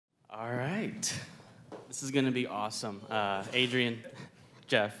right. This is going to be awesome. Adrian,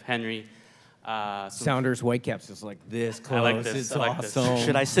 Jeff, Henry. Sounders Whitecaps is like this close. I like this. It's I like awesome. this.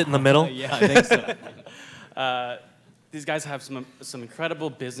 Should I sit in the middle? Yeah, I think so. These guys have some incredible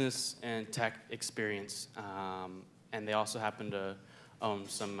business and tech experience, and they also happen to own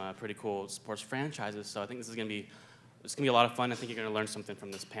some pretty cool sports franchises. So I think this is going to be a lot of fun. I think you're going to learn something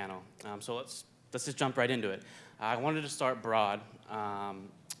from this panel. So let's just jump right into it. I wanted to start broad,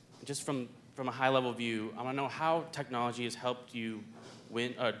 just from a high-level view. I want to know how technology has helped you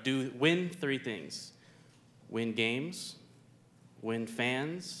win three things: win games, win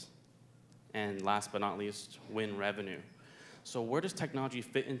fans, and last but not least, win revenue. So where does technology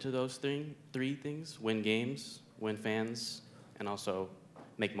fit into those three things? Win games, win fans, and also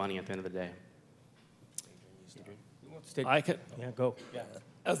make money at the end of the day. I could, Go. yeah.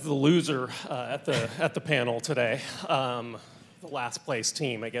 As the loser at the panel today, the last place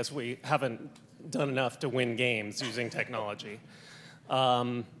team, I guess we haven't done enough to win games using technology.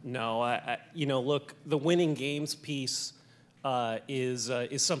 No, look, the winning games piece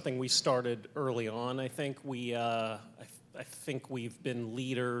is something we started early on. I think I think we've been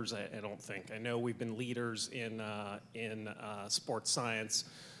leaders. I know we've been leaders in sports science.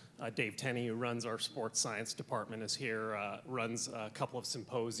 Dave Tenney, who runs our sports science department, is here, runs a couple of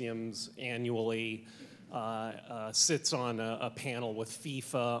symposiums annually, sits on a panel with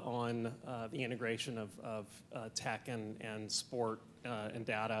FIFA on the integration of tech and sport and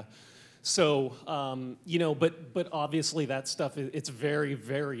data. So, but obviously that stuff, it's very,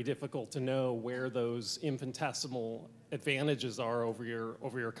 very difficult to know where those infinitesimal advantages are over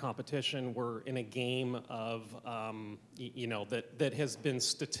your competition. We're in a game of, that has been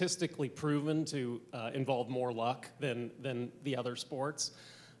statistically proven to involve more luck than the other sports.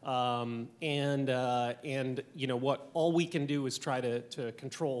 What all we can do is try to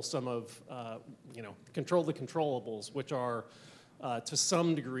control some of, control the controllables, which are, to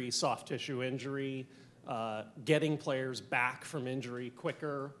some degree, soft tissue injury, getting players back from injury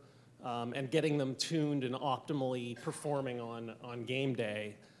quicker, and getting them tuned and optimally performing on game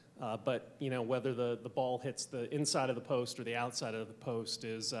day. But whether the ball hits the inside of the post or the outside of the post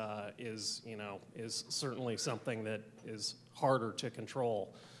is certainly something that is harder to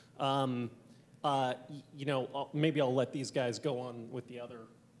control. Maybe I'll let these guys go on with the other.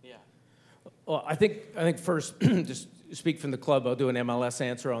 Yeah. Well, I think first, just speak from the club. I'll do an MLS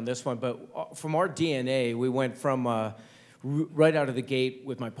answer on this one. But from our DNA, we went from right out of the gate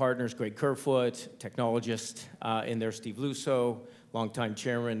with my partners, Greg Kerfoot, technologist, in there, Steve Lusso, longtime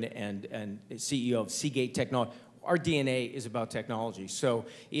chairman and CEO of Seagate Technology. Our DNA is about technology. So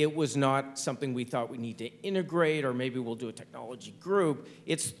it was not something we thought we need to integrate or maybe we'll do a technology group.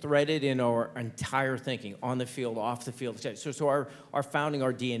 It's threaded in our entire thinking, on the field, off the field. So our founding,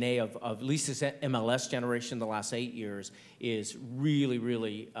 our DNA of at least this MLS generation the last 8 years is really,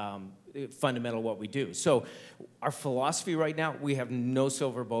 really fundamental what we do. So our philosophy right now, we have no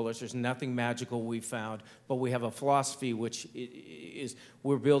silver bullets. There's nothing magical we found, but we have a philosophy which is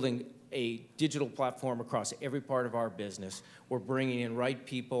we're building a digital platform across every part of our business. We're bringing in right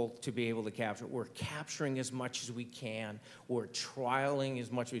people to be able to capture. We're capturing as much as we can. We're trialing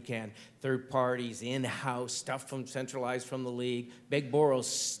as much as we can. Third parties, in-house, stuff from centralized from the league. Big Boros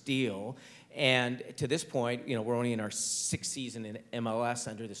steal. And to this point, we're only in our 6th season in MLS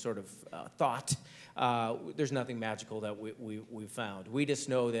under this sort of thought. There's nothing magical that we found. We just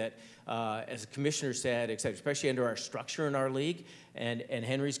know that, as the commissioner said, especially under our structure in our league, and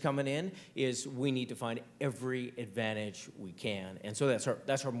Henry's coming in, is we need to find every advantage we can. And so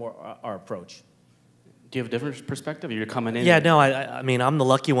that's our approach. Do you have a different perspective? You're coming in. Yeah, no, I mean, I'm the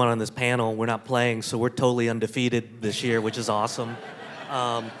lucky one on this panel. We're not playing, so we're totally undefeated this year, which is awesome.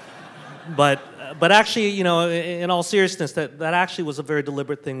 But actually, in all seriousness, that actually was a very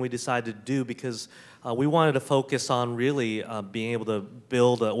deliberate thing we decided to do because we wanted to focus on really being able to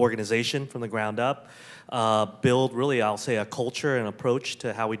build an organization from the ground up, build really, I'll say, a culture and approach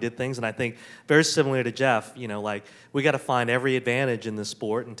to how we did things. And I think very similar to Jeff, we got to find every advantage in this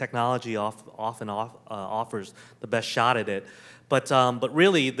sport, and technology often offers the best shot at it. But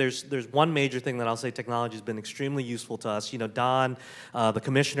really, there's one major thing that I'll say technology has been extremely useful to us. Don, the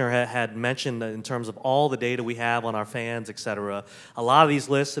commissioner, had mentioned that in terms of all the data we have on our fans, et cetera. A lot of these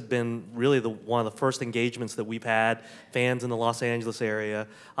lists have been really one of the first engagements that we've had, fans in the Los Angeles area.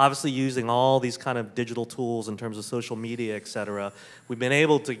 Obviously, using all these kind of digital tools in terms of social media, et cetera, we've been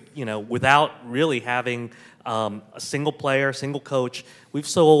able to, without really having a single player, single coach, we've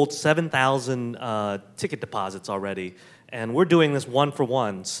sold 7,000 ticket deposits already. And we're doing this one for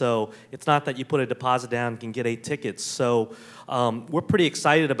one. So it's not that you put a deposit down and can get 8 tickets. So we're pretty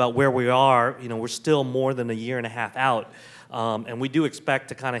excited about where we are. You know, we're still more than a year and a half out. And we do expect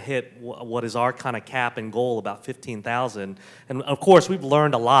to kind of hit what is our kind of cap and goal, about 15,000. And of course, we've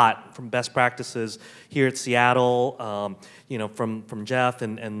learned a lot from best practices here at Seattle, you know, from Jeff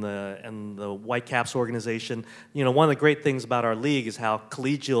and the Whitecaps organization. You know, one of the great things about our league is how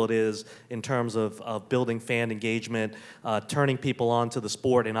collegial it is in terms of building fan engagement, turning people onto the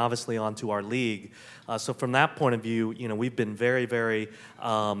sport, and obviously onto our league. So from that point of view, you know, we've been very, very,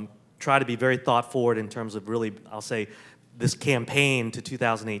 try to be very thought forward in terms of really, I'll say, this campaign to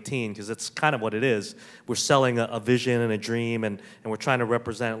 2018, because it's kind of what it is. We're selling a vision and a dream, and we're trying to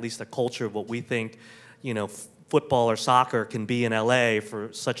represent at least a culture of what we think, you know, football or soccer can be in LA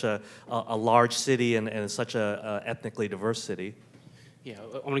for such a large city and such a ethnically diverse city. Yeah,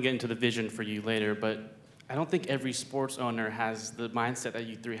 I want to get into the vision for you later, but I don't think every sports owner has the mindset that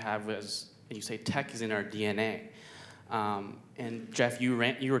you three have, as you say, tech is in our DNA. And Jeff, you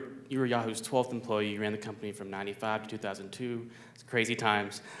were Yahoo's 12th employee. You ran the company from '95 to 2002. It's crazy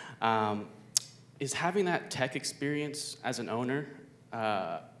times. Is having that tech experience as an owner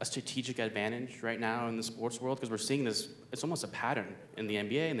a strategic advantage right now in the sports world? Because we're seeing this, it's almost a pattern in the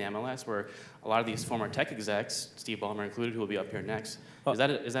NBA and the MLS, where a lot of these former tech execs, Steve Ballmer included, who will be up here next, is that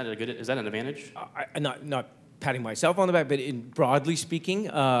an advantage? Not patting myself on the back, but broadly speaking,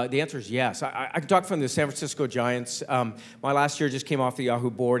 the answer is yes. I can talk from the San Francisco Giants. My last year just came off the Yahoo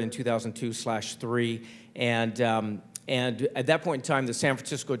board in 2002/3, and at that point in time, the San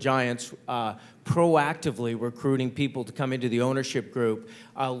Francisco Giants proactively recruiting people to come into the ownership group,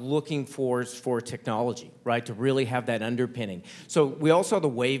 looking for technology, right, to really have that underpinning. So we all saw the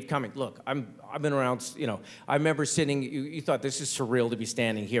wave coming. Look, I've been around, you know, I remember sitting, you thought this is surreal to be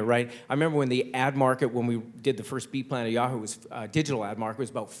standing here, right? I remember when the ad market, when we did the first B plan at Yahoo, was digital ad market was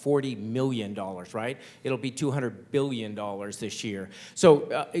about $40 million, right? It'll be $200 billion this year.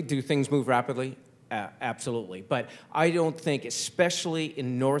 So do things move rapidly? Absolutely. But I don't think, especially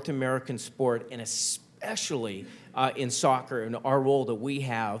in North American sport, and especially in soccer and our role that we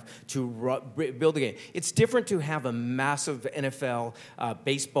have to build the game. It's different to have a massive NFL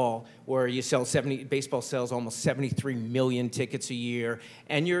baseball where you sell baseball sells almost 73 million tickets a year,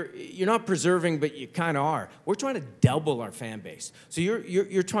 and you're not preserving, but you kind of are. We're trying to double our fan base. So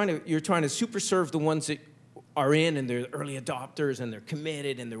you're trying to super serve the ones that are in, and they're early adopters, and they're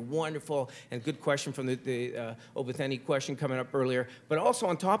committed, and they're wonderful. And good question from the Obethany question coming up earlier. But also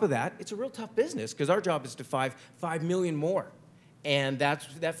on top of that, it's a real tough business, because our job is to 5 million more. And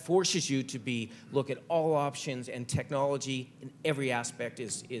that forces you to look at all options, and technology in every aspect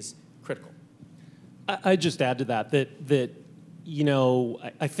is critical. I just add to that you know,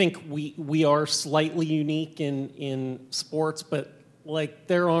 I think we are slightly unique in sports, but like,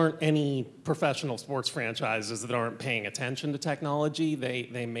 there aren't any professional sports franchises that aren't paying attention to technology.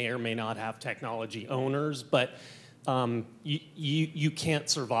 They may or may not have technology owners, but you can't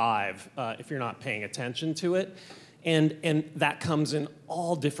survive if you're not paying attention to it. And that comes in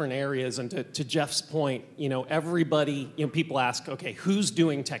all different areas. And to Jeff's point, you know, everybody, you know, people ask, okay, who's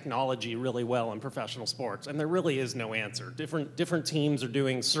doing technology really well in professional sports? And there really is no answer. Different teams are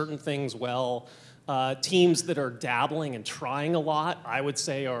doing certain things well. Teams that are dabbling and trying a lot, I would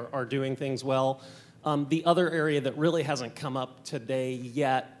say, are doing things well. The other area that really hasn't come up today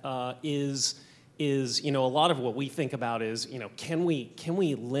yet is you know, a lot of what we think about is, you know, can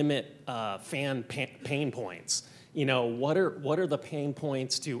we limit fan pain points? You know, what are the pain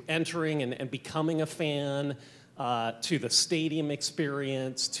points to entering and becoming a fan, to the stadium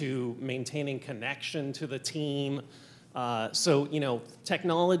experience, to maintaining connection to the team? So, you know,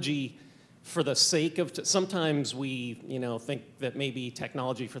 technology, for the sake of, sometimes we, you know, think that maybe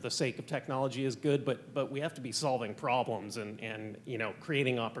technology for the sake of technology is good, but we have to be solving problems and you know,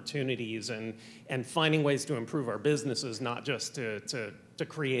 creating opportunities and finding ways to improve our businesses, not just to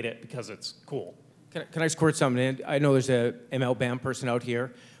create it because it's cool. Can I squirt something in? I know there's a ML BAM person out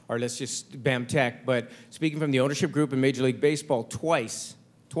here, or let's just BAM Tech, but speaking from the ownership group in Major League Baseball, twice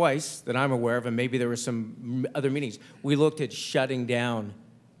that I'm aware of, and maybe there were some other meetings, we looked at shutting down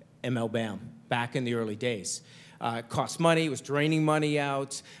ML BAM back in the early days. It cost money, it was draining money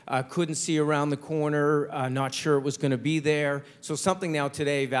out, couldn't see around the corner, not sure it was going to be there. So something now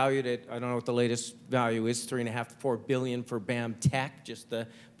today valued at, I don't know what the latest value is, $3.5 to $4 billion for BAM Tech, just the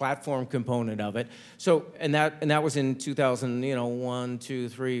platform component of it. So, and that was in 2001, 2,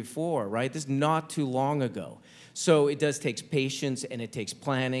 3, 4, right? This is not too long ago. So it does take patience, and it takes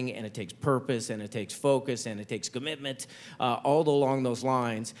planning, and it takes purpose, and it takes focus, and it takes commitment, all along those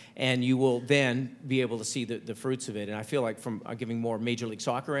lines, and you will then be able to see the fruits of it. And I feel like from giving more Major League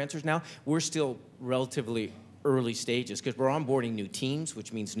Soccer answers now, we're still relatively early stages because we're onboarding new teams,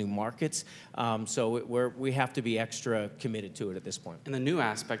 which means new markets. So we have to be extra committed to it at this point. And the new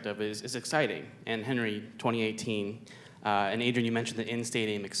aspect of it is exciting. And Henry, 2018, and Adrian, you mentioned the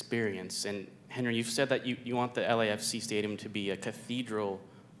in-stadium experience. And Henry, you've said that you want the LAFC stadium to be a cathedral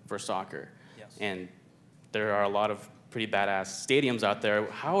for soccer. Yes. And there are a lot of pretty badass stadiums out there.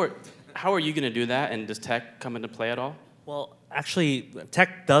 How are you going to do that? And does tech come into play at all? Well, actually,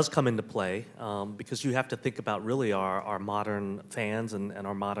 tech does come into play because you have to think about really our modern fans and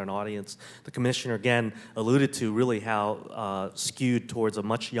our modern audience. The commissioner, again, alluded to really how skewed towards a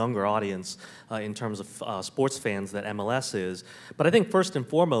much younger audience in terms of sports fans that MLS is. But I think first and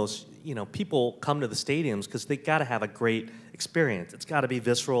foremost, people come to the stadiums because they got to have a great experience. It's got to be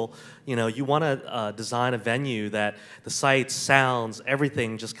visceral. You want to design a venue that the sights, sounds,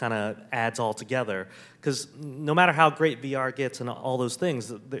 everything just kind of adds all together. Because no matter how great VR gets and all those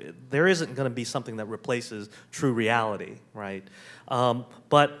things, there isn't going to be something that replaces true reality, right?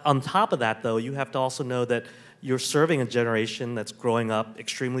 But on top of that, though, you have to also know that you're serving a generation that's growing up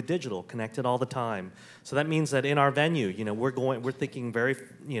extremely digital, connected all the time. So that means that in our venue, we're thinking very,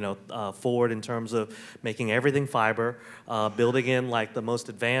 forward in terms of making everything fiber, building in like the most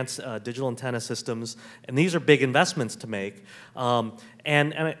advanced digital antenna systems, and these are big investments to make.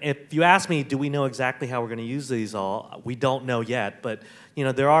 And if you ask me, do we know exactly how we're going to use these all? We don't know yet, but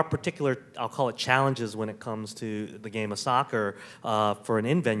there are particular, I'll call it challenges when it comes to the game of soccer for an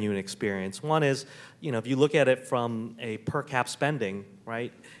in-venue experience. One is, if you look at it from a per cap spending,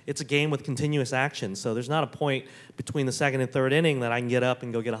 right, it's a game with continuous action. So there's not a point between the second and third inning that I can get up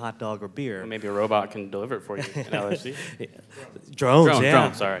and go get a hot dog or beer. Or maybe a robot can deliver it for you in LSC.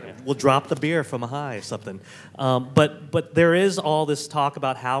 Drones, sorry. Yeah. We'll drop the beer from a high or something. But there is all this talk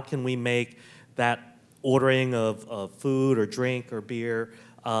about how can we make that ordering of food or drink or beer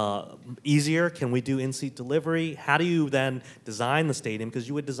easier? Can we do in-seat delivery? How do you then design the stadium? Because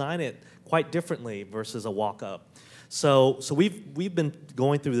you would design it quite differently versus a walk-up. So we've been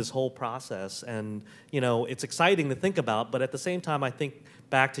going through this whole process, and it's exciting to think about. But at the same time, I think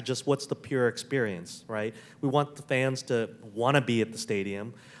back to just what's the pure experience, right? We want the fans to want to be at the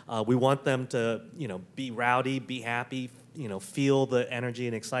stadium. We want them to be rowdy, be happy, feel the energy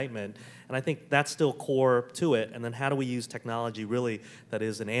and excitement. And I think that's still core to it. And then how do we use technology really that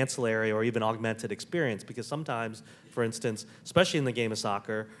is an ancillary or even augmented experience? Because sometimes, for instance, especially in the game of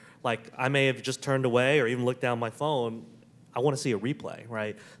soccer, like I may have just turned away or even looked down my phone, I want to see a replay,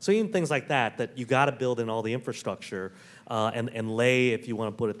 right? So even things like that you got to build in all the infrastructure and lay, if you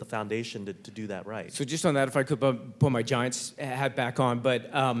want to put it, the foundation to do that right. So just on that, if I could put my Giants hat back on, but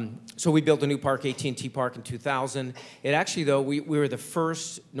so we built a new park, AT&T Park, in 2000. It actually, though, we were the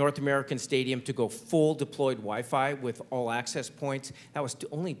first North American stadium to go full deployed Wi-Fi with all access points. That was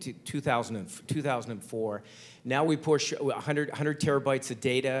only 2004. Now we push 100 terabytes of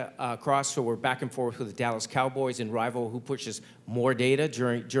data across, so we're back and forth with the Dallas Cowboys and rival who pushes more data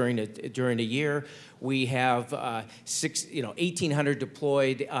during a year. We have 1,800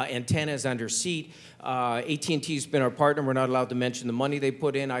 deployed antennas under seat. AT&T's been our partner. We're not allowed to mention the money they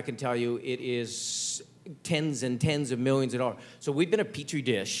put in. I can tell you it is tens and tens of millions of dollars. So we've been a petri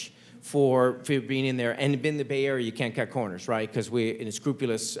dish for being in there, and in the Bay Area, you can't cut corners, right? Because we're in a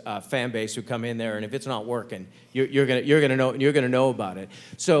scrupulous fan base who come in there, and if it's not working, you're gonna know about it.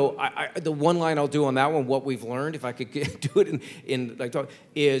 So the one line I'll do on that one, what we've learned, if I could do it in like talk,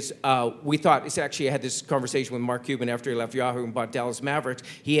 is we thought it's actually I had this conversation with Mark Cuban after he left Yahoo and bought Dallas Mavericks.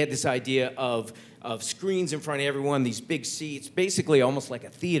 He had this idea of screens in front of everyone, these big seats, basically almost like a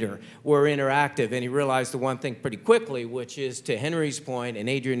theater, were interactive. And he realized the one thing pretty quickly, which is to Henry's point, and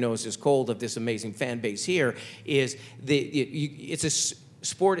Adrian knows this cold of this amazing fan base here, is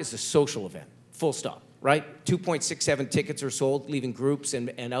sport is a social event, full stop. Right? 2.67 tickets are sold, leaving groups and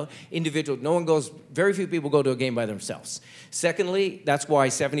individual. Very few people go to a game by themselves. Secondly, that's why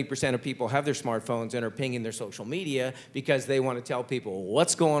 70% of people have their smartphones and are pinging their social media because they want to tell people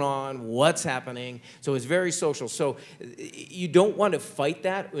what's going on, what's happening. So it's very social. So you don't want to fight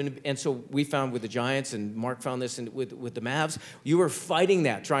that. And so we found with the Giants, and Mark found this with the Mavs, you were fighting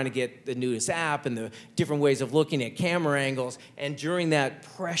that, trying to get the newest app and the different ways of looking at camera angles. And during that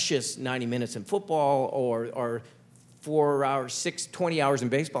precious 90 minutes in football, or 4 hours, 20 hours in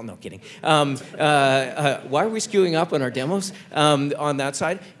baseball. No kidding. Why are we skewing up on our demos on that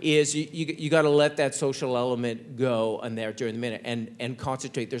side? Is you got to let that social element go on there during the minute and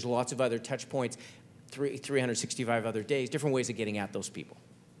concentrate. There's lots of other touch points, 365 other days, different ways of getting at those people.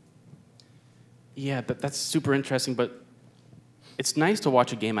 Yeah, that's super interesting, but it's nice to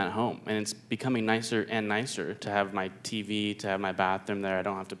watch a game at home, and it's becoming nicer and nicer to have my TV, to have my bathroom there. I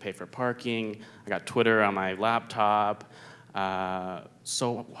don't have to pay for parking. I got Twitter on my laptop.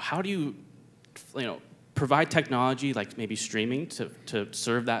 So how do you provide technology like maybe streaming to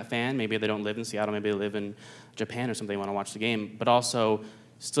serve that fan? Maybe they don't live in Seattle, maybe they live in Japan or something, they want to watch the game, but also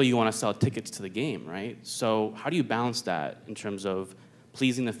still you want to sell tickets to the game, right? So how do you balance that in terms of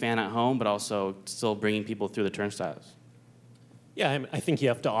pleasing the fan at home, but also still bringing people through the turnstiles? Yeah, I think you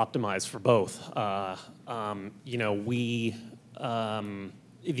have to optimize for both.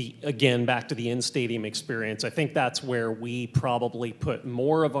 Again, back to the in-stadium experience, I think that's where we probably put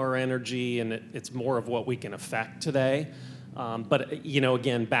more of our energy, and it's more of what we can affect today. But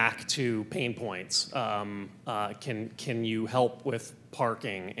again, back to pain points. Can you help with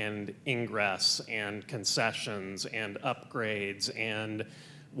parking and ingress and concessions and upgrades and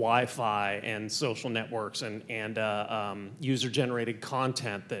Wi-Fi and social networks and user-generated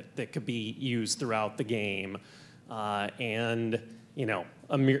content that could be used throughout the game, and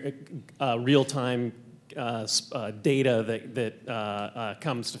real-time data that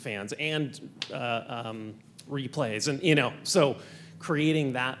comes to fans and replays, and so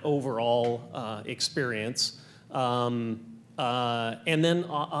creating that overall experience, and then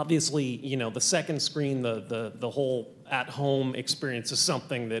obviously the second screen, the whole at-home experience is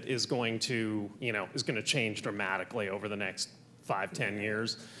something that is going to change dramatically over the next 5-10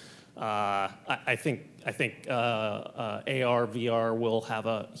 years. I think AR, VR will have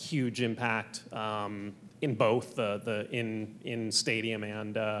a huge impact in both the in-stadium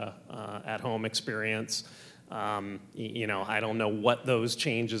and at-home experience. I don't know what those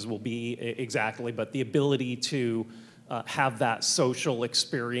changes will be exactly, but the ability to have that social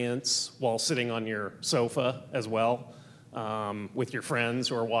experience while sitting on your sofa as well, with your friends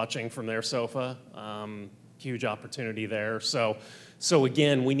who are watching from their sofa, huge opportunity there. So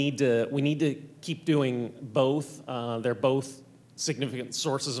again, we need to keep doing both. They're both significant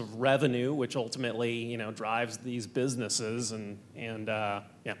sources of revenue, which ultimately drives these businesses, and yeah.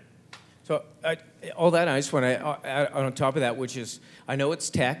 So all that I just want to add on top of that, which is, I know it's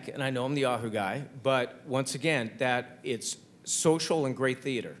tech, and I know I'm the Yahoo guy, but once again, that it's social and great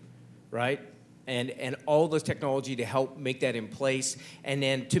theater, right? And all this technology to help make that in place. And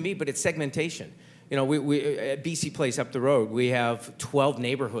then to me, but it's segmentation. We at BC Place up the road, we have 12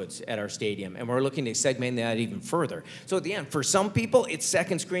 neighborhoods at our stadium, and we're looking to segment that even further. So at the end, for some people, it's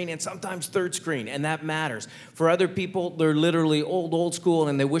second screen and sometimes third screen, and that matters. For other people, they're literally old school,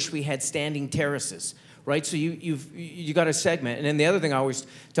 and they wish we had standing terraces, right? So you got to segment. And then the other thing I always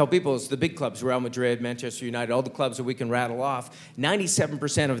tell people is the big clubs, Real Madrid, Manchester United, all the clubs that we can rattle off,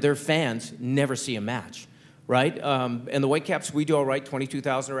 97% of their fans never see a match. Right? And the Whitecaps, we do all right,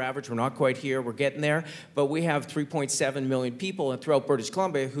 22,000 our average. We're not quite here. We're getting there. But we have 3.7 million people throughout British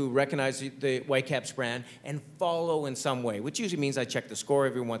Columbia who recognize the Whitecaps brand and follow in some way, which usually means I check the score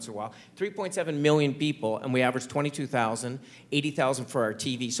every once in a while. 3.7 million people, and we average 22,000, 80,000 for our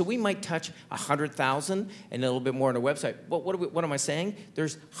TV. So we might touch 100,000 and a little bit more on our website. But what am I saying?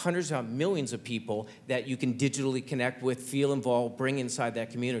 There's hundreds of millions of people that you can digitally connect with, feel involved, bring inside that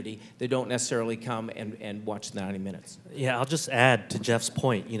community that don't necessarily come and watch 90 minutes. Yeah, I'll just add to Jeff's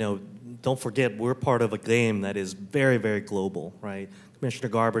point, don't forget we're part of a game that is very, very global, right? Commissioner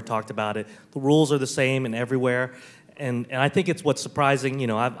Garber talked about it. The rules are the same and everywhere. And I think it's what's surprising,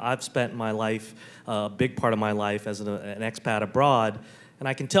 I've spent my life, a big part of my life as an expat abroad, and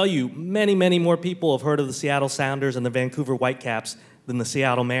I can tell you many, many more people have heard of the Seattle Sounders and the Vancouver Whitecaps than the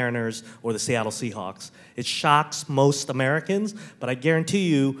Seattle Mariners or the Seattle Seahawks. It shocks most Americans, but I guarantee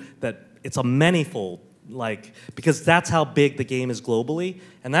you that it's a manyfold, because that's how big the game is globally,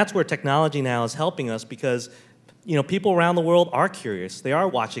 and that's where technology now is helping us, because people around the world are curious. They are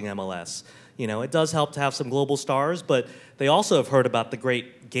watching MLS. It does help to have some global stars, but they also have heard about the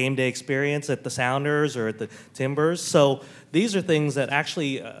great game day experience at the Sounders or at the Timbers. So these are things that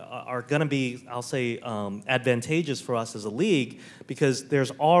actually are going to be, I'll say, advantageous for us as a league, because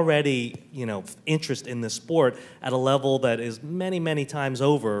there's already interest in this sport at a level that is many, many times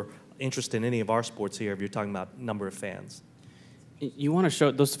over interest in any of our sports here if you're talking about number of fans. You want to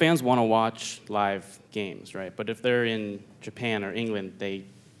show, those fans want to watch live games, right? But if they're in Japan or England, they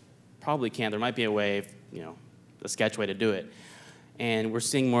probably can't. There might be a way, a sketch way to do it. And we're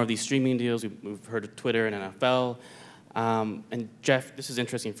seeing more of these streaming deals. We've heard of Twitter and NFL. And Jeff, this is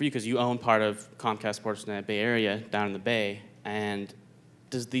interesting for you because you own part of Comcast Sportsnet Bay Area down in the Bay. And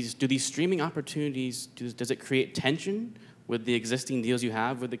do these streaming opportunities, does it create tension with the existing deals you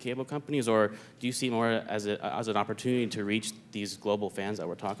have with the cable companies, or do you see it more as an opportunity to reach these global fans that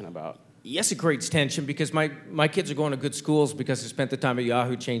we're talking about? Yes, it creates tension because my kids are going to good schools because they spent the time at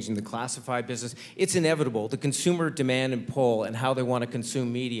Yahoo changing the classified business. It's inevitable. The consumer demand and pull and how they want to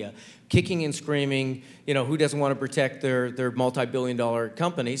consume media, kicking and screaming, who doesn't want to protect their multi-billion-dollar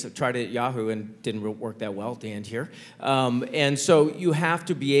companies? I've tried it at Yahoo and didn't work that well at the end here. And so you have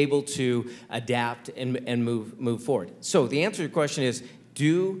to be able to adapt and move forward. So the answer to the question is,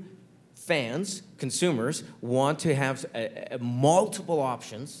 do fans, consumers, want to have multiple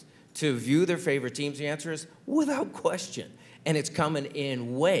options to view their favorite teams? The answer is without question. And it's coming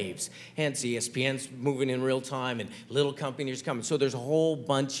in waves. Hence, ESPN's moving in real time, and little companies coming. So there's a whole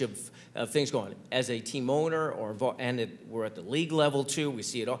bunch of things going. As a team owner, we're at the league level too. We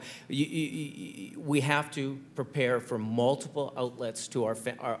see it all. We have to prepare for multiple outlets to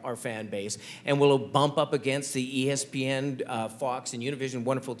our fan base, and we'll bump up against the ESPN, Fox, and Univision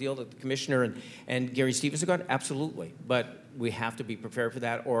wonderful deal that the commissioner and Gary Stevens have got. Absolutely, but we have to be prepared for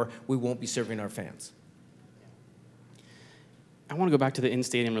that, or we won't be serving our fans. I want to go back to the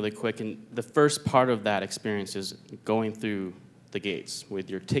in-stadium really quick, and the first part of that experience is going through the gates with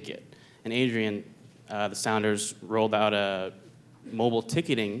your ticket. And Adrian, the Sounders rolled out a mobile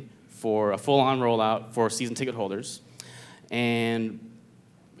ticketing for a full-on rollout for season ticket holders, and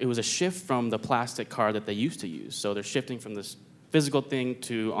it was a shift from the plastic card that they used to use. So they're shifting from this physical thing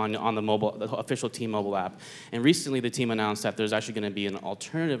to on the official team mobile app. And recently the team announced that there's actually going to be an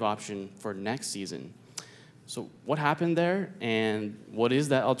alternative option for next season. So what happened there, and what is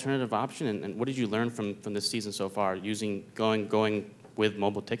that alternative option, and what did you learn from this season so far going with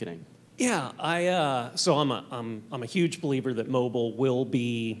mobile ticketing? Yeah, so I'm a huge believer that mobile will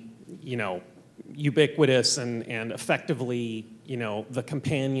be, ubiquitous and effectively, the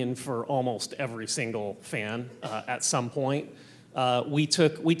companion for almost every single fan at some point. We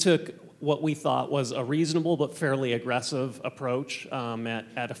took what we thought was a reasonable but fairly aggressive approach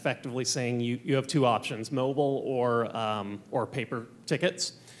at effectively saying you have two options: mobile or paper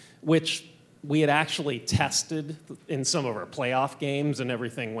tickets, which we had actually tested in some of our playoff games, and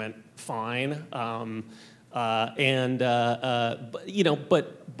everything went fine.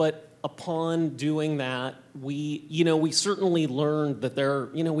 But upon doing that, we certainly learned that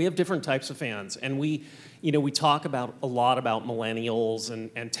we have different types of fans, and we talk a lot about millennials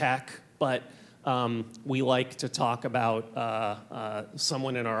and tech, but we like to talk about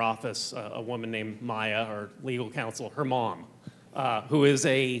someone in our office, a woman named Maya, our legal counsel, her mom, who is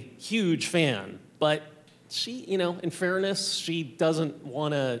a huge fan, but she, in fairness, she doesn't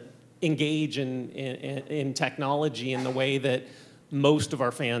want to engage in technology in the way that most of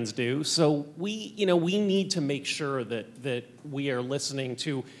our fans do. So we need to make sure that we are listening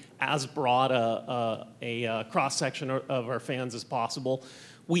to as broad a cross-section of our fans as possible.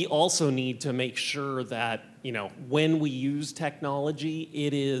 We also need to make sure that, when we use technology,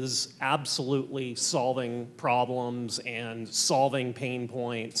 it is absolutely solving problems and solving pain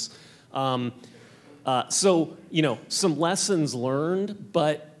points. So, some lessons learned,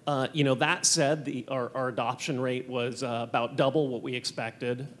 but that said, our adoption rate was about double what we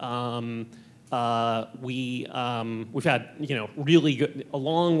expected. We've had, really good,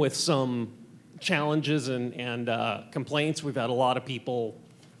 along with some challenges and complaints, we've had a lot of people,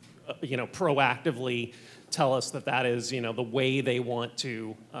 proactively tell us that is, the way they want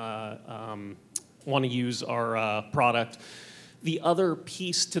to use our product. The other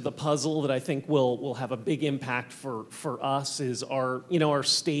piece to the puzzle that I think will have a big impact for us is our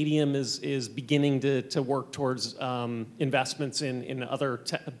stadium is beginning to work towards investments in other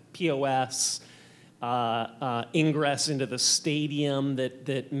POS, ingress into the stadium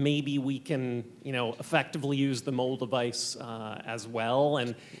that maybe we can effectively use the mobile device as well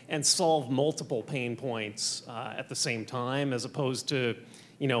and solve multiple pain points at the same time, as opposed to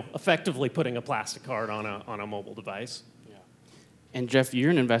effectively putting a plastic card on a mobile device. And Jeff, you're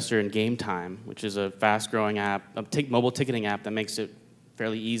an investor in Game Time, which is a fast-growing app, a mobile ticketing app that makes it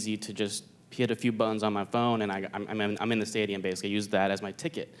fairly easy to just hit a few buttons on my phone, and I'm in the stadium basically. I use that as my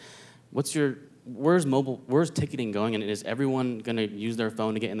ticket. Where's ticketing going, and is everyone going to use their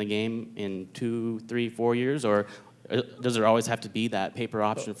phone to get in the game in 2, 3, 4 years, or does there always have to be that paper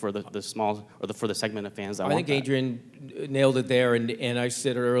option for the small or for the segment of fans that want that? I think Adrian nailed it there, and I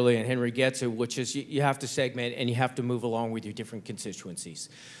said it earlier, and Henry gets it, which is you have to segment and you have to move along with your different constituencies.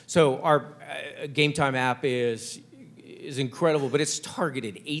 So our Game Time app is incredible, but it's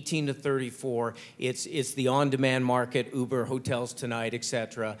targeted 18 to 34. It's the on-demand market, Uber, Hotels Tonight,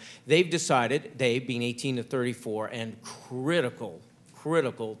 etc. They've decided, they being 18 to 34, and critical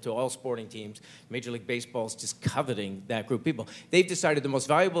critical to all sporting teams. Major League Baseball is just coveting that group of people. They've decided the most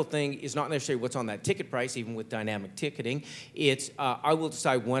valuable thing is not necessarily what's on that ticket price, even with dynamic ticketing. It's I will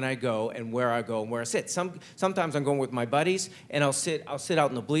decide when I go and where I go and where I sit. Sometimes I'm going with my buddies, and I'll sit out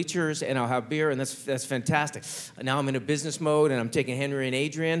in the bleachers and I'll have beer, and that's fantastic. Now I'm in a business mode and I'm taking Henry and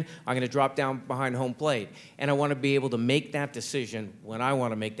Adrian. I'm going to drop down behind home plate, and I want to be able to make that decision when I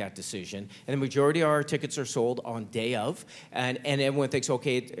want to make that decision. And the majority of our tickets are sold on day of, and everyone thinks,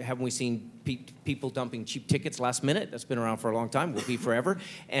 okay, haven't we seen people dumping cheap tickets last minute? That's been around for a long time, will be forever.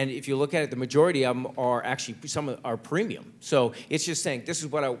 And if you look at it, the majority of them are actually, some are premium. So it's just saying, this is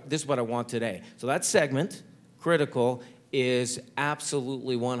what I want today. So that segment, critical, is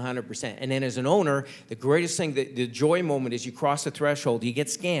absolutely 100%. And then as an owner, the greatest thing, the joy moment is you cross the threshold, you get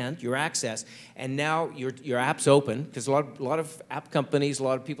scanned, your access, and now your app's open, because a lot of app companies, a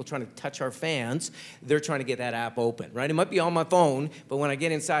lot of people trying to touch our fans, they're trying to get that app open, right? It might be on my phone, but when I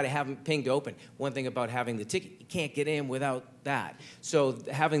get inside, I haven't pinged open. One thing about having the ticket, you can't get in without that. So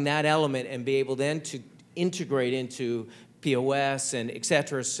having that element and be able then to integrate into POS and et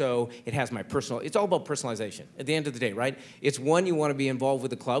cetera, so it has my personal, it's all about personalization at the end of the day, right? It's one, you want to be involved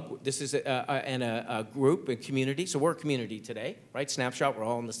with the club. This is a group, a community, so we're a community today, right? Snapshot, we're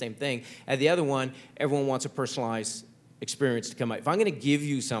all in the same thing. And the other one, everyone wants a personalized experience to come out. If I'm going to give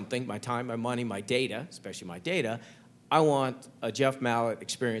you something, my time, my money, my data, especially my data, I want a Jeff Mallett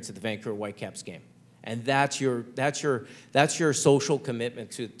experience at the Vancouver Whitecaps game. And that's your social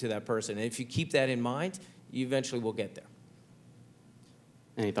commitment to that person. And if you keep that in mind, you eventually will get there.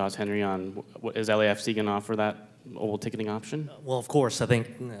 Any thoughts, Henry, on what is LAFC going to offer that mobile ticketing option? Well, of course, I think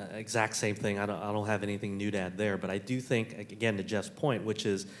exact same thing. I don't have anything new to add there, but I do think, again, to Jeff's point, which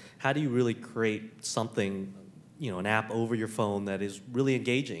is how do you really create something, an app over your phone that is really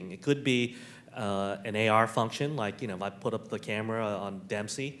engaging? It could be an AR function, like, if I put up the camera on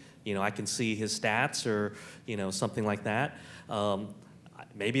Dempsey, I can see his stats or, something like that.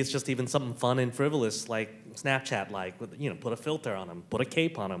 Maybe it's just even something fun and frivolous, like Snapchat-like, put a filter on him, put a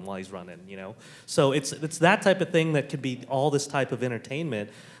cape on him while he's running, So it's that type of thing that could be all this type of entertainment.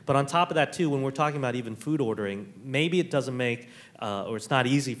 But on top of that, too, when we're talking about even food ordering, maybe it doesn't make, or it's not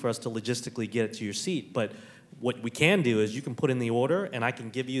easy for us to logistically get it to your seat, but what we can do is you can put in the order, and I can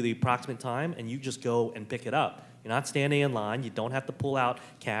give you the approximate time, and you just go and pick it up. You're not standing in line. You don't have to pull out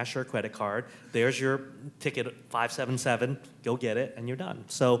cash or a credit card. There's your ticket, 577. Go get it, and you're done.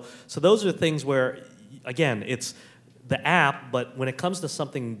 So those are the things where, again, it's the app, but when it comes to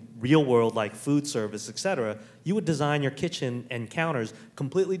something real world like food service, et cetera, you would design your kitchen and counters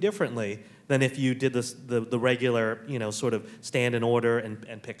completely differently than if you did the regular, sort of stand and order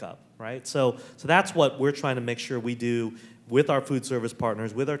and pick up, right? So that's what we're trying to make sure we do with our food service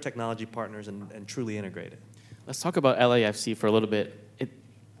partners, with our technology partners, and truly integrate it. Let's talk about LAFC for a little bit.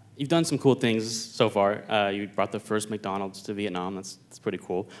 You've done some cool things so far. You brought the first McDonald's to Vietnam. That's pretty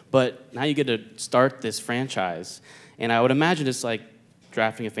cool. But now you get to start this franchise. And I would imagine it's like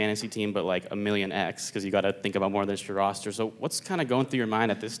drafting a fantasy team, but like a million X, because you got to think about more than just your roster. So what's kind of going through your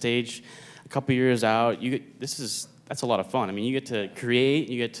mind at this stage? A couple years out, that's a lot of fun. I mean, you get to create,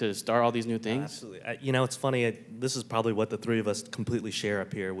 you get to start all these new things. Absolutely. It's funny. This is probably what the three of us completely share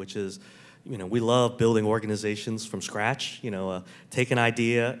up here, which is, we love building organizations from scratch, take an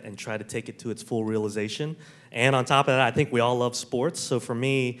idea and try to take it to its full realization. And on top of that, I think we all love sports. So for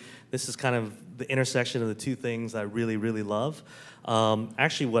me, this is kind of the intersection of the two things I really, really love.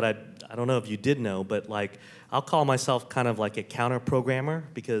 Actually, what I don't know if you did know, but like, I'll call myself kind of like a counter programmer,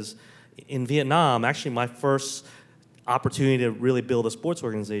 because in Vietnam, actually my first opportunity to really build a sports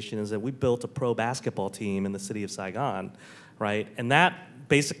organization is that we built a pro basketball team in the city of Saigon, right? And that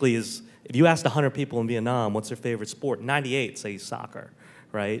basically is, if you asked 100 people in Vietnam what's their favorite sport, 98 say soccer,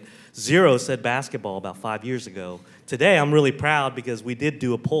 right? 0 said basketball about 5 years ago. Today, I'm really proud because we did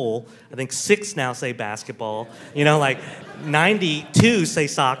do a poll. I think 6 now say basketball. Like 92 say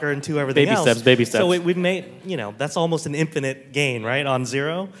soccer and 2 everything else. Baby steps. So we've made, that's almost an infinite gain, right, on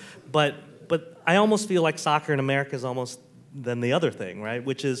 0. But I almost feel like soccer in America is almost then the other thing, right?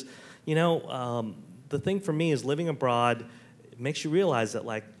 Which is, the thing for me is living abroad, it makes you realize that,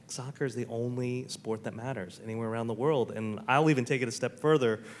 like, soccer is the only sport that matters anywhere around the world. And I'll even take it a step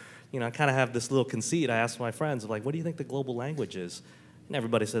further. I kind of have this little conceit. I ask my friends, like, what do you think the global language is? And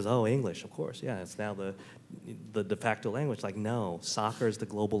everybody says, oh, English, of course. Yeah, it's now the de facto language. Like, no, soccer is the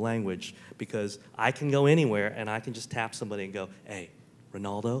global language, because I can go anywhere and I can just tap somebody and go, hey,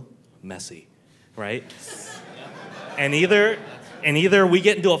 Ronaldo, Messi, right? And either we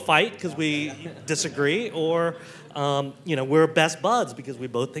get into a fight because we disagree, or we're best buds because we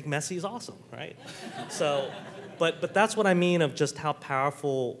both think Messi is awesome, right? So But that's what I mean of just how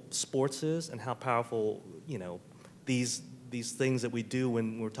powerful sports is and how powerful, these things that we do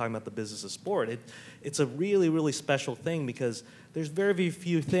when we're talking about the business of sport. It's a really, really special thing because there's very, very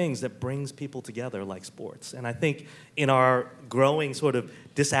few things that brings people together like sports. And I think in our growing sort of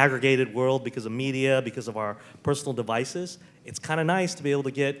disaggregated world because of media, because of our personal devices, it's kind of nice to be able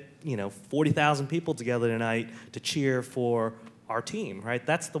to get, 40,000 people together tonight to cheer for our team, right?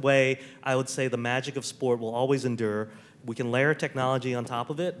 That's the way I would say the magic of sport will always endure. We can layer technology on top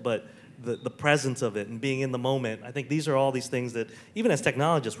of it, but the presence of it and being in the moment, I think these are all these things that, even as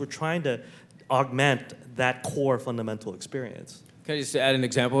technologists, we're trying to augment that core fundamental experience. Can I just add an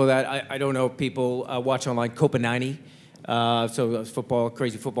example of that? I don't know if people watch online Copenhagen, so football,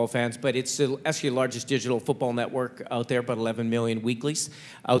 crazy football fans, but it's actually the largest digital football network out there, about 11 million weeklies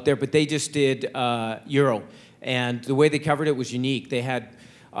out there, but they just did Euro, and the way they covered it was unique. They had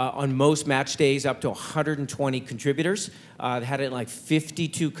on most match days up to 120 contributors. They had it in like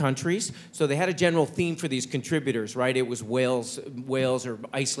 52 countries. So they had a general theme for these contributors, right? It was Wales or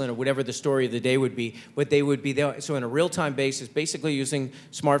Iceland or whatever the story of the day would be. But they would be there. So on a real-time basis, basically using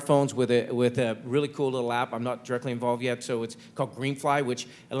smartphones with a really cool little app. I'm not directly involved yet, so it's called Greenfly, which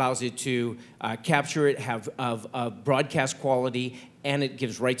allows it to capture it, have broadcast quality, and it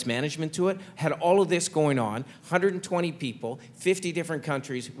gives rights management to it. Had all of this going on, 120 people, 50 different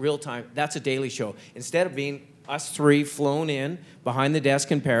countries, real time. That's a daily show. Instead of being us three flown in behind the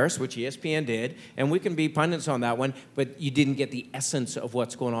desk in Paris, which ESPN did, and we can be pundits on that one, but you didn't get the essence of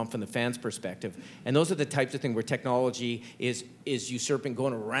what's going on from the fans' perspective. And those are the types of things where technology is usurping,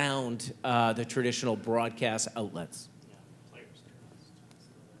 going around the traditional broadcast outlets.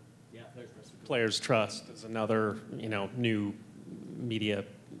 Players Trust is another, new media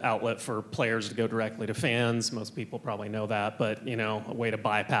outlet for players to go directly to fans. Most people probably know that, but a way to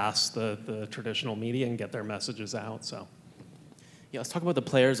bypass the traditional media and get their messages out. So, yeah, let's talk about the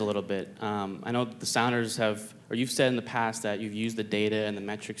players a little bit. I know the Sounders you've said in the past that you've used the data and the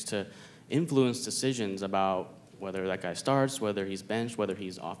metrics to influence decisions about whether that guy starts, whether he's benched, whether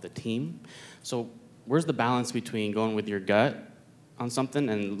he's off the team. So, where's the balance between going with your gut on something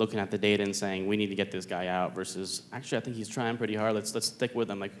and looking at the data and saying we need to get this guy out versus actually I think he's trying pretty hard, let's stick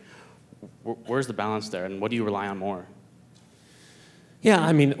with him? Like, where's the balance there, and what do you rely on more? Yeah,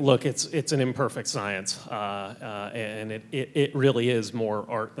 I mean, look, it's an imperfect science, and it really is more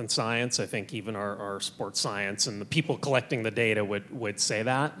art than science. I think even our sports science and the people collecting the data would say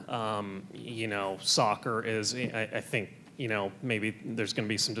that. Soccer is, I think, maybe there's going to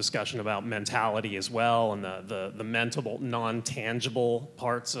be some discussion about mentality as well, and the mental, non-tangible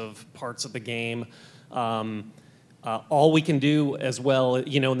parts of the game. All we can do as well,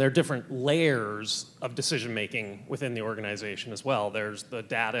 and there are different layers of decision-making within the organization as well. There's the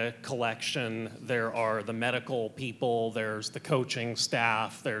data collection, there are the medical people, there's the coaching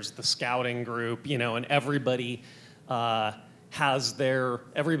staff, there's the scouting group, and everybody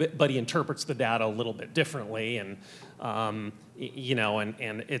everybody interprets the data a little bit differently, and and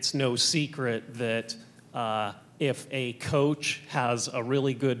it's no secret that if a coach has a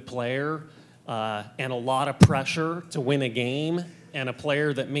really good player and a lot of pressure to win a game, and a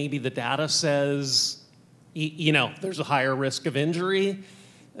player that maybe the data says, there's a higher risk of injury,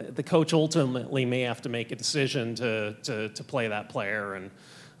 the coach ultimately may have to make a decision to play that player. And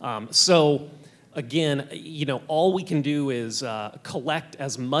so, again, all we can do is collect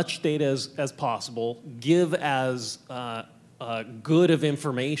as much data as possible, give as good of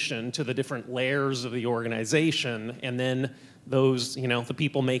information to the different layers of the organization, and then those, the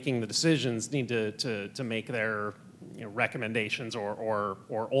people making the decisions need to make their recommendations or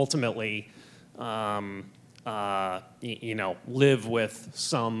ultimately, live with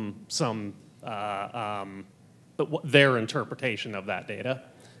their interpretation of that data.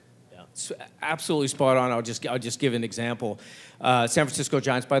 It's absolutely spot on. I'll just give an example. San Francisco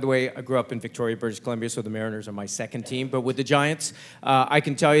Giants, by the way, I grew up in Victoria, British Columbia, so the Mariners are my second team. But with the Giants, I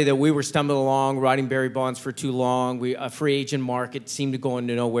can tell you that we were stumbling along, riding Barry Bonds for too long. A free agent market seemed to go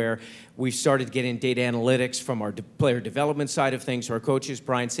into nowhere. We started getting data analytics from our player development side of things. Our coaches,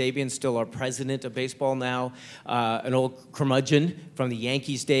 Brian Sabian, still our president of baseball now, an old curmudgeon from the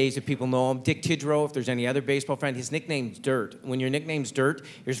Yankees days, if people know him. Dick Tidrow, if there's any other baseball fan, his nickname's Dirt. When your nickname's Dirt,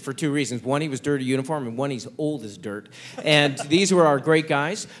 it's for two reasons. One, he was dirty uniform, and one, he's old as dirt. And these were our great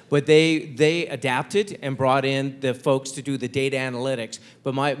guys, but they adapted and brought in the folks to do the data analytics.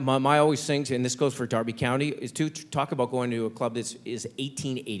 But my always things, and this goes for Darby County, is to talk about going to a club that is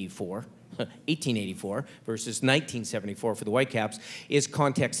 1884. 1884 versus 1974 for the Whitecaps, is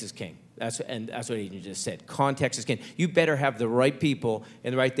context is king. That's what Adrian just said. Context is king. You better have the right people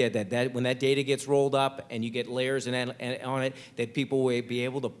and right there that when that data gets rolled up and you get layers and on it, that people will be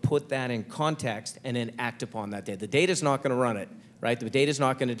able to put that in context and then act upon that data. The data's not going to run it. Right? The data's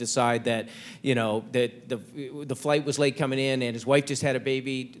not going to decide that, you know, that the flight was late coming in and his wife just had a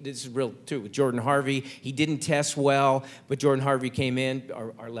baby. This is real, too, with Jordan Harvey. He didn't test well, but Jordan Harvey came in,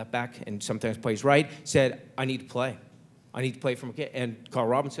 our left back, and sometimes plays right, said, I need to play. I need to play from a kid. And Carl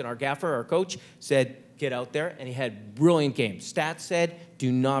Robinson, our gaffer, our coach, said, get out there, and he had brilliant games. Stats said,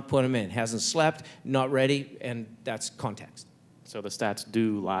 do not put him in. Hasn't slept, not ready, and that's context. So the stats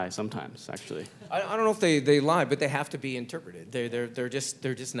do lie sometimes, actually. I don't know if they lie, but they have to be interpreted. They're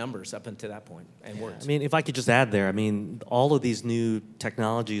just numbers up until that point and words. I mean, if I could just add there, I mean, all of these new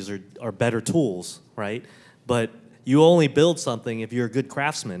technologies are better tools, right? But you only build something if you're a good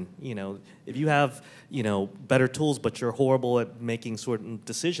craftsman. You know, if you have, you know, better tools, but you're horrible at making certain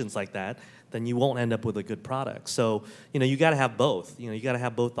decisions like that, then you won't end up with a good product. So, you know, you got to have both. You know, you got to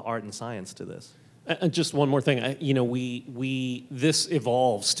have both the art and science to this. And just one more thing, you know, this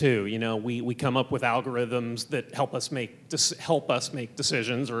evolves too. You know, we come up with algorithms that help us make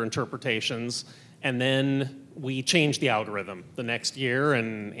decisions or interpretations, and then we change the algorithm the next year,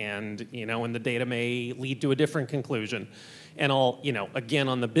 and you know, and the data may lead to a different conclusion. And you know, again,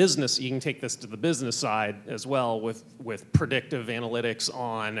 on the business, you can take this to the business side as well with predictive analytics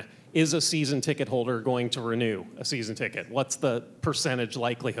on, is a season ticket holder going to renew a season ticket? What's the percentage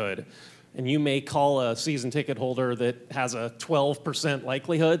likelihood? And you may call a season ticket holder that has a 12%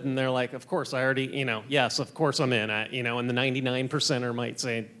 likelihood, and they're like, of course, I already, you know, yes, of course I'm in, you know, and the 99%er might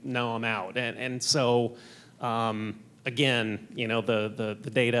say, no, I'm out. And so, again, you know, the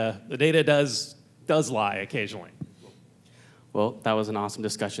data does lie occasionally. Well, that was an awesome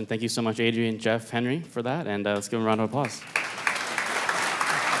discussion. Thank you so much, Adrian, Jeff, Henry, for that, and let's give them a round of applause.